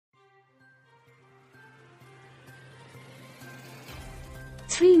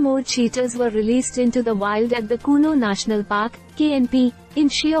3 more cheetahs were released into the wild at the Kuno National Park, KNP, in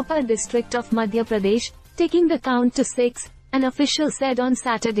Shiopur district of Madhya Pradesh, taking the count to 6, an official said on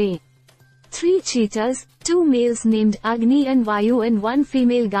Saturday. 3 cheetahs, 2 males named Agni and Vayu and 1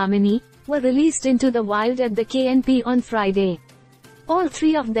 female Gamini, were released into the wild at the KNP on Friday. All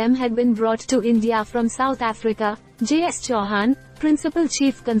 3 of them had been brought to India from South Africa, J.S. Chauhan, Principal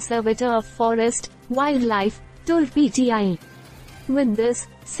Chief Conservator of Forest, Wildlife, told PTI. With this,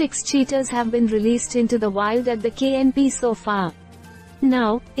 6 cheetahs have been released into the wild at the KNP so far.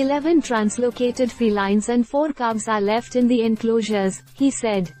 Now, 11 translocated felines and 4 cubs are left in the enclosures, he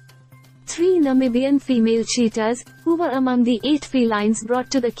said. 3 Namibian female cheetahs, who were among the 8 felines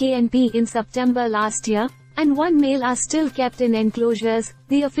brought to the KNP in September last year, and 1 male are still kept in enclosures,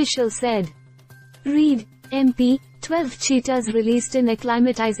 the official said. Read, MP, 12 cheetahs released in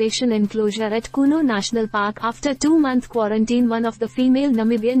acclimatization enclosure at Kuno National Park after 2-month quarantine. One of the female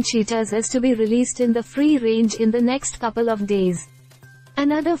Namibian cheetahs is to be released in the free range in the next couple of days.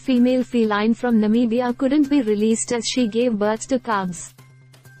 Another female feline from Namibia couldn't be released as she gave birth to cubs.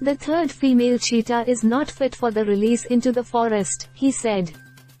 The 3rd female cheetah is not fit for the release into the forest, he said.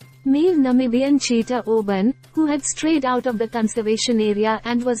 Male Namibian cheetah Oban, who had strayed out of the conservation area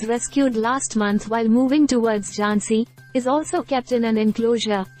and was rescued last month while moving towards Jhansi, is also kept in an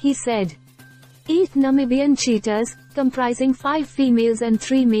enclosure, he said. 8 Namibian cheetahs, comprising 5 females and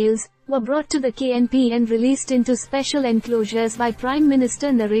 3 males, were brought to the KNP and released into special enclosures by Prime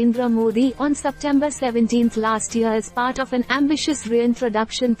Minister Narendra Modi on September 17 last year as part of an ambitious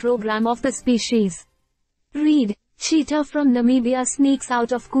reintroduction program of the species. Read, cheetah from Namibia sneaks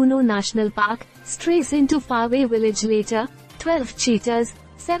out of Kuno National Park, strays into faraway village later. 12 cheetahs,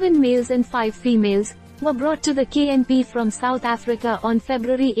 7 males and 5 females, were brought to the KNP from South Africa on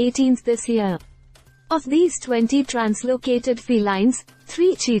February 18 this year. Of these 20 translocated felines,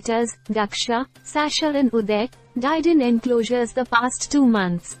 3 cheetahs, Daksha, Sasha and Uday, died in enclosures the past 2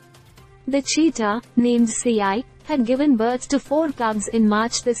 months. The cheetah, named CI, had given birth to 4 cubs in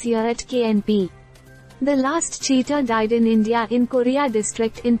March this year at KNP. The last cheetah died in India in Korea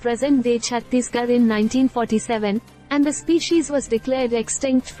district in present-day Chhattisgarh in 1947, and the species was declared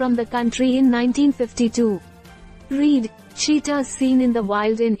extinct from the country in 1952. Read, cheetahs seen in the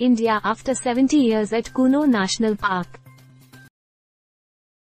wild in India after 70 years at Kuno National Park.